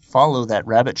you follow that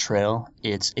rabbit trail,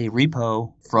 it's a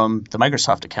repo from the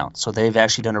Microsoft account. So they've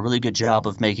actually done a really good job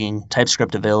of making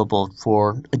TypeScript available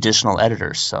for additional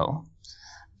editors. So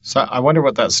I wonder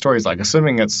what that story is like.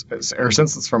 Assuming it's or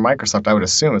since it's from Microsoft, I would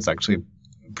assume it's actually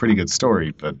a pretty good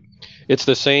story. But it's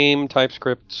the same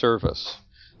TypeScript service.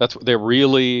 They're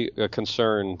really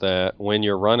concerned that when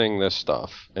you're running this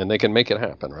stuff, and they can make it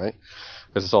happen, right?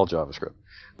 Because it's all JavaScript.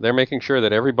 They're making sure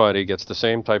that everybody gets the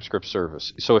same TypeScript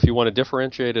service. So if you want to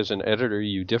differentiate as an editor,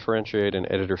 you differentiate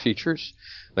in editor features,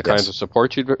 the kinds of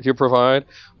support you provide,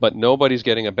 but nobody's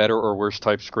getting a better or worse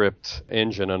TypeScript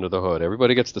engine under the hood.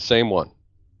 Everybody gets the same one.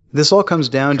 This all comes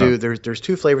down to there's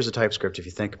two flavors of TypeScript if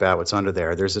you think about what's under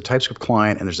there. There's a TypeScript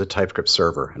client and there's a TypeScript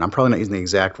server. And I'm probably not using the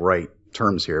exact right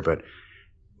terms here, but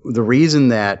the reason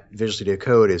that Visual Studio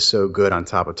Code is so good on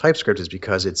top of TypeScript is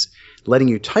because it's letting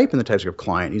you type in the TypeScript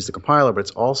client, use the compiler, but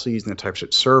it's also using the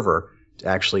TypeScript server to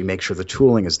actually make sure the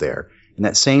tooling is there. And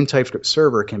that same TypeScript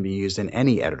server can be used in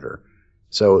any editor.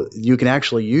 So you can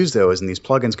actually use those, and these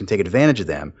plugins can take advantage of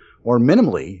them. Or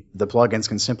minimally, the plugins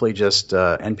can simply just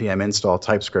npm install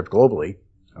TypeScript globally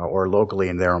or locally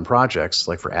in their own projects,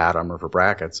 like for Atom or for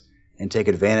brackets, and take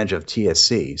advantage of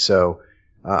TSC. So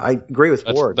I agree with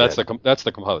Ward. That's the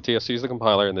compiler. TSC is the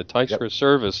compiler, and the TypeScript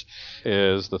service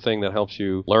is the thing that helps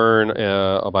you learn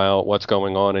about what's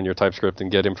going on in your TypeScript and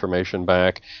get information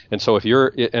back. And so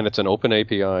and it's an open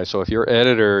API, so if your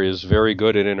editor is very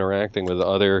good at interacting with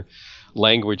other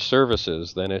language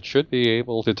services, then it should be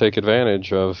able to take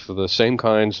advantage of the same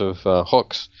kinds of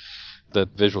hooks that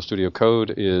Visual Studio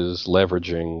Code is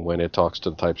leveraging when it talks to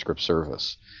the TypeScript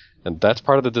service. And that's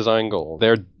part of the design goal.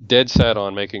 They're dead set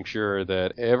on making sure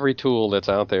that every tool that's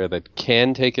out there that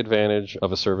can take advantage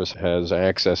of a service has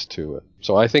access to it.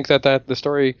 So I think that the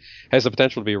story has the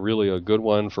potential to be really a good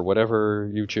one for whatever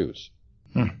you choose.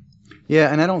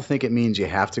 Yeah, and I don't think it means you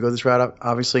have to go this route,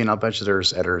 obviously, and I'll bet you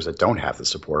there's editors that don't have the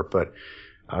support, but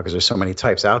because there's so many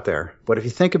types out there. But if you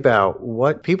think about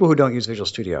what people who don't use Visual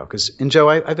Studio, and Joe,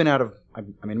 I'm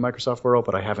in Microsoft world,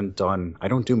 but I don't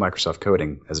do Microsoft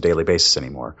coding as a daily basis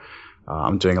anymore.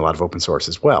 I'm doing a lot of open source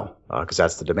as well, because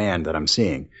that's the demand that I'm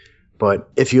seeing.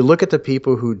 But if you look at the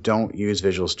people who don't use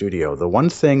Visual Studio, the one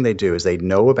thing they do is they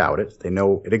know about it, they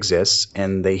know it exists,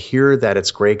 and they hear that it's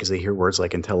great because they hear words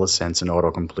like IntelliSense and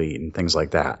autocomplete and things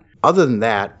like that. Other than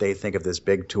that, they think of this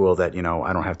big tool that,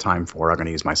 I don't have time for, I'm going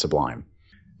to use my Sublime.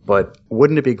 But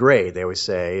wouldn't it be great? They always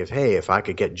say, if I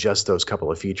could get just those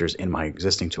couple of features in my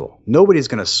existing tool. Nobody's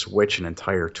going to switch an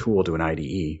entire tool to an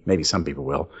IDE. Maybe some people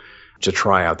will, to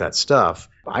try out that stuff.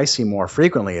 I see more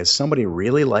frequently as somebody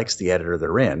really likes the editor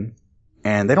they're in,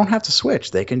 and they don't have to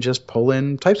switch. They can just pull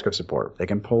in TypeScript support. They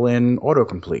can pull in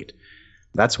autocomplete.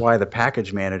 That's why the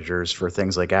package managers for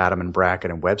things like Atom and Bracket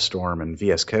and WebStorm and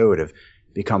VS Code have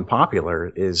become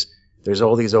popular. Is there's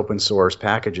all these open source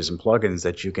packages and plugins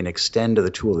that you can extend to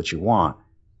the tool that you want.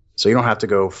 So you don't have to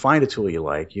go find a tool you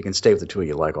like. You can stay with the tool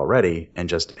you like already and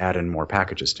just add in more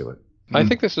packages to it. I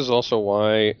think this is also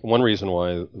one reason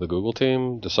why the Google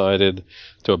team decided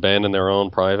to abandon their own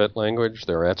private language,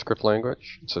 their AdScript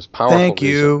language. It's this powerful Thank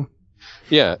you.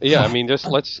 Yeah. I mean, just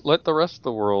let's let the rest of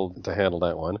the world to handle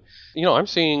that one. I'm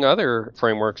seeing other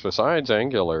frameworks besides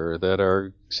Angular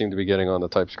that seem to be getting on the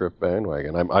TypeScript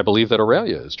bandwagon. I believe that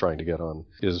AiA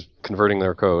is converting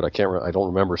their code. I don't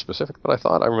remember specific, but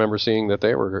I remember seeing that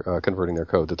they were converting their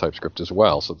code to TypeScript as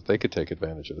well, so that they could take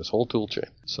advantage of this whole tool chain.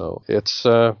 So it's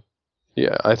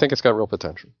I think it's got real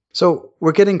potential. So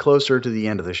we're getting closer to the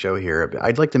end of the show here.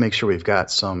 I'd like to make sure we've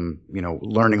got some,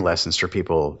 learning lessons for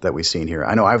people that we've seen here.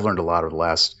 I know I've learned a lot over the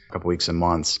last couple weeks and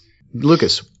months.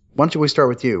 Lucas, why don't we start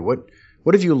with you?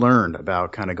 What have you learned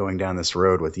about kind of going down this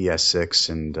road with ES6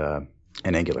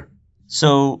 and Angular?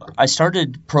 So I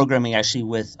started programming actually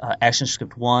with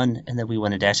ActionScript 1, and then we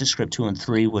went into ActionScript 2 and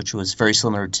 3, which was very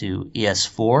similar to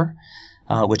ES4,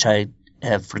 which I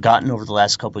have forgotten over the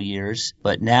last couple of years.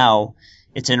 But now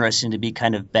it's interesting to be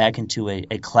kind of back into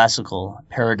a classical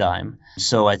paradigm.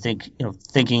 So I think,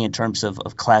 thinking in terms of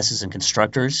classes and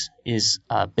constructors is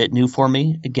a bit new for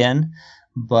me again.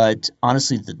 But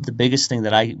honestly, the biggest thing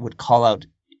that I would call out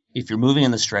if you're moving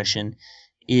in this direction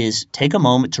is take a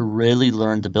moment to really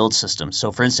learn the build system.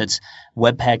 So, for instance,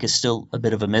 Webpack is still a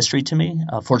bit of a mystery to me.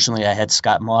 Fortunately, I had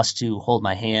Scott Moss to hold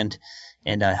my hand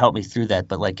and help me through that.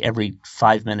 But like every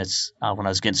 5 minutes when I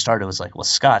was getting started, it was like, well,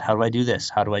 Scott, how do I do this?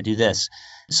 How do I do this?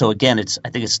 So again, I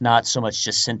think it's not so much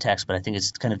just syntax, but I think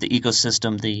it's kind of the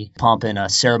ecosystem, the pomp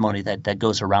and ceremony that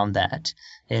goes around that.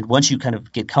 And once you kind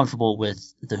of get comfortable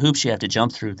with the hoops you have to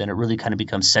jump through, then it really kind of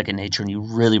becomes second nature and you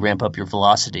really ramp up your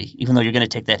velocity. Even though you're going to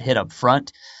take that hit up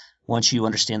front, once you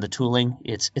understand the tooling,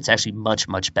 it's actually much,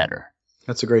 much better.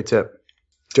 That's a great tip.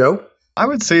 Joe? I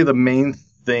would say the main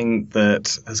thing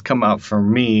that has come out for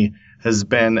me has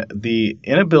been the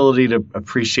inability to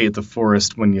appreciate the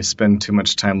forest when you spend too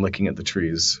much time looking at the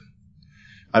trees.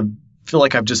 I feel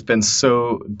like I've just been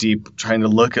so deep trying to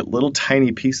look at little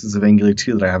tiny pieces of Angular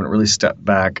 2 that I haven't really stepped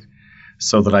back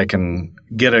so that I can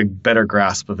get a better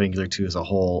grasp of Angular 2 as a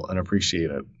whole and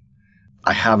appreciate it.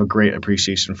 I have a great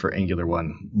appreciation for Angular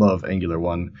 1, love Angular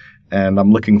 1, and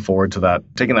I'm looking forward to that,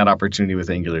 taking that opportunity with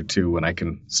Angular 2 when I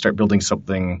can start building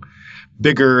something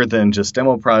bigger than just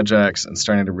demo projects and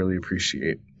starting to really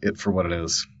appreciate it for what it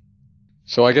is.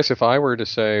 So I guess if I were to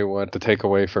say what the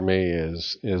takeaway for me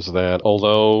is that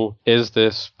although as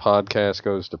this podcast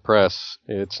goes to press,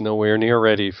 it's nowhere near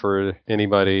ready for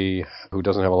anybody who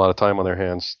doesn't have a lot of time on their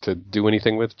hands to do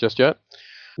anything with just yet.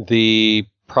 The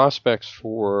prospects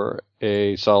for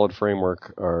a solid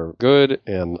framework are good,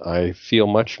 and I feel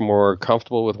much more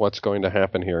comfortable with what's going to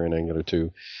happen here in Angular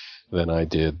 2 than I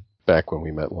did back when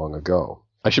we met long ago.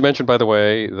 I should mention, by the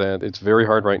way, that it's very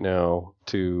hard right now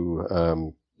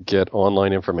to get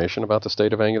online information about the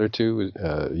state of Angular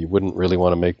 2. You wouldn't really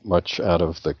want to make much out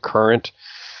of the current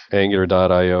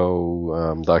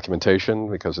Angular.io documentation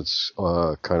because it's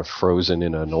kind of frozen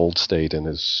in an old state and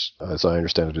is, as I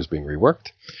understand it, is being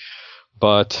reworked.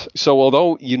 But so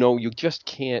although, you just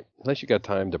can't, unless you got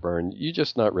time to burn, you're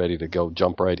just not ready to go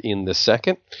jump right in this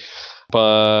second.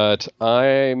 But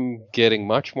I'm getting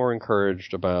much more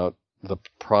encouraged about the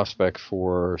prospect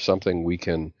for something we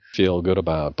can feel good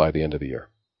about by the end of the year.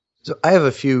 So I have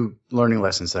a few learning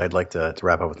lessons that I'd like to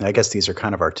wrap up with. And I guess these are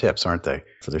kind of our tips, aren't they,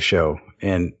 for the show?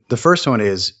 And the first one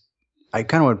is, I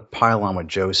kind of want to pile on what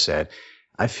Joe said.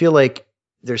 I feel like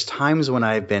there's times when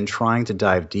I've been trying to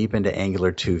dive deep into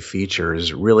Angular 2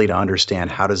 features really to understand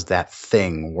how does that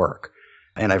thing work.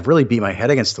 And I've really beat my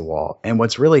head against the wall. And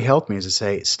what's really helped me is to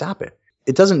say, stop it.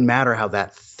 It doesn't matter how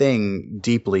that thing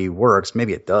deeply works.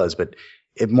 Maybe it does, but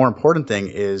a more important thing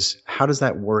is how does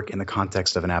that work in the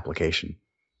context of an application?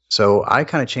 So I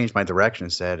kind of changed my direction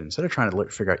and said, instead of trying to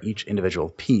figure out each individual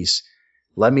piece,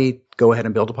 let me go ahead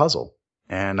and build a puzzle.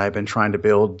 And I've been trying to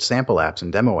build sample apps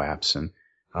and demo apps. And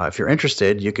if you're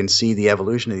interested, you can see the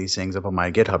evolution of these things up on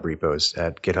my GitHub repos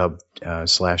at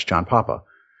github/John Papa.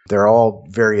 They're all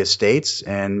various states,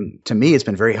 and to me, it's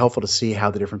been very helpful to see how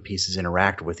the different pieces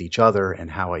interact with each other and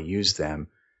how I use them.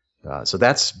 So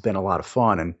that's been a lot of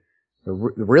fun. And the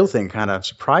real thing kind of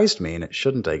surprised me, and it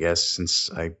shouldn't, I guess,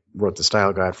 since I wrote the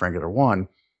style guide for Angular 1,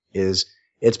 is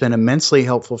it's been immensely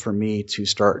helpful for me to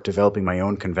start developing my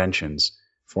own conventions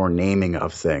for naming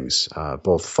of things,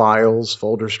 both files,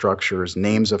 folder structures,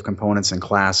 names of components and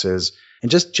classes, and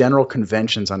just general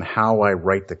conventions on how I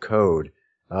write the code.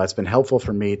 It's been helpful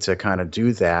for me to kind of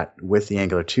do that with the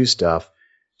Angular 2 stuff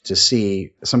to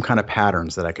see some kind of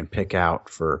patterns that I can pick out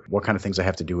for what kind of things I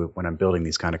have to do when I'm building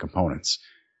these kind of components.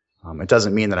 It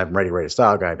doesn't mean that I'm ready to write a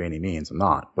style guide by any means. I'm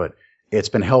not. But it's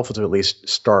been helpful to at least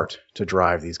start to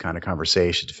drive these kind of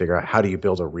conversations to figure out how do you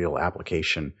build a real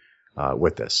application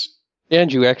with this.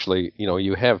 And you actually,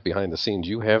 you have behind the scenes,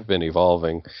 you have been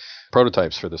evolving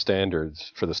prototypes for the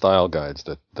standards, for the style guides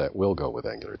that will go with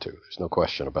Angular 2. There's no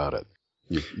question about it.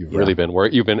 You've really been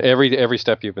you've been every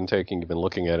step you've been taking, you've been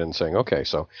looking at it and saying, okay,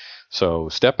 so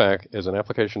step back as an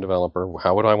application developer.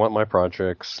 How would I want my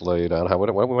projects laid out?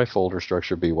 What would my folder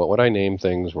structure be? What would I name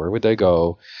things? Where would they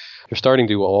go? You're starting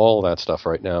to do all that stuff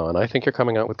right now, and I think you're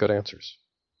coming out with good answers.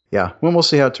 Yeah, well, we'll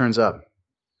see how it turns up.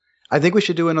 I think we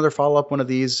should do another follow-up one of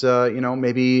these,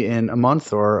 maybe in a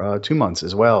month or 2 months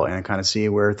as well, and kind of see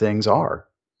where things are.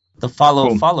 The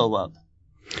follow-up.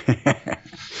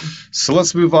 So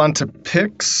let's move on to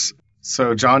picks.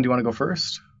 So, John, do you want to go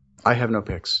first? I have no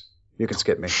picks. You can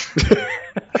skip me.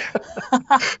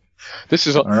 This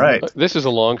is all right. This is a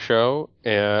long show,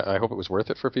 and I hope it was worth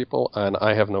it for people. And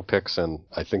I have no picks, and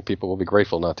I think people will be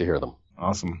grateful not to hear them.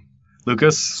 Awesome.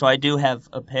 Lucas? So I do have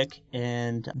a pick,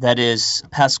 and that is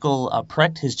Pascal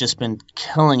Precht has just been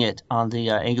killing it on the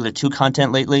Angular 2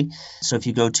 content lately. So if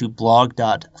you go to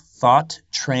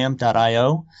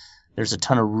blog.thoughttram.io, There's a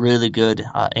ton of really good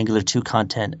Angular 2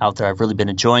 content out there. I've really been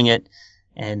enjoying it.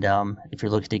 And if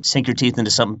you're looking to sink your teeth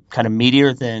into some kind of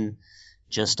meatier than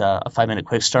just a 5-minute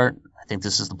quick start, I think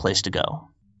this is the place to go.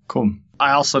 Cool.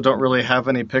 I also don't really have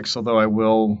any picks, although I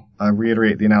will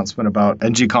reiterate the announcement about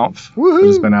NG2 that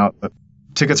has been out.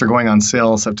 Tickets are going on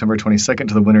sale September 22nd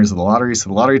to the winners of the lottery. So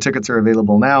the lottery tickets are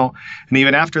available now. And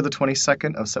even after the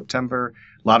 22nd of September,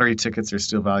 lottery tickets are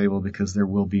still valuable because there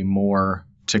will be more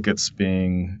tickets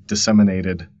being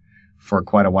disseminated for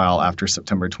quite a while after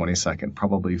September 22nd,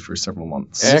 probably for several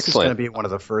months. This is going to be one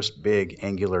of the first big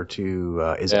Angular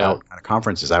 2 is out kind of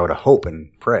conferences, I would hope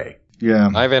and pray. Yeah.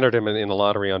 I've entered him in the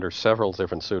lottery under several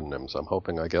different pseudomonyms. I'm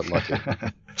hoping I get lucky.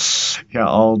 Yeah,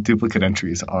 all duplicate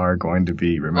entries are going to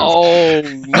be removed. Oh,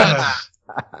 no.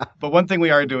 But one thing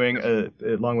we are doing,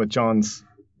 along with John's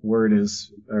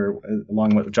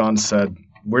along with what John said,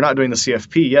 we're not doing the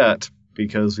CFP yet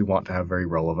because we want to have very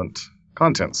relevant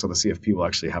content. So the CFP will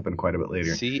actually happen quite a bit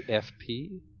later.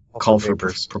 CFP? Call for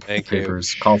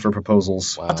papers, call for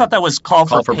proposals. Wow. I thought that was call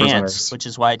for pants, presenters. which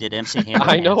is why I did MC Hammer.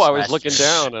 I know, pants I was last looking year.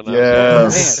 down. And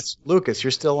Yes. Lucas,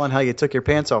 you're still on how you took your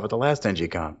pants off at the last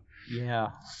NGCon. Yeah.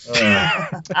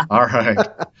 All right.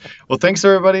 Well, thanks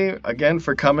everybody again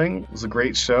for coming. It was a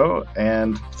great show,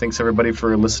 and thanks everybody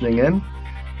for listening in.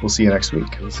 We'll see you next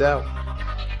week. Peace out.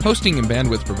 Hosting and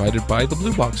bandwidth provided by the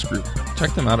Blue Box Group.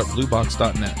 Check them out at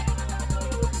bluebox.net.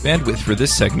 Bandwidth for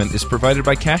this segment is provided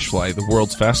by CacheFly, the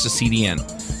world's fastest CDN.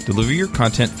 Deliver your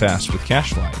content fast with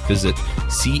CacheFly. Visit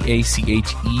CacheFly.com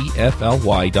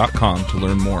to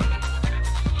learn more.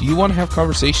 Do you want to have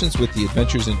conversations with the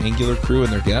Adventures in Angular crew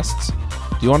and their guests?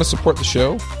 Do you want to support the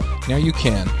show? Now you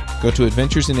can. Go to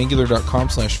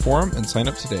adventuresinangular.com/forum and sign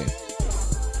up today.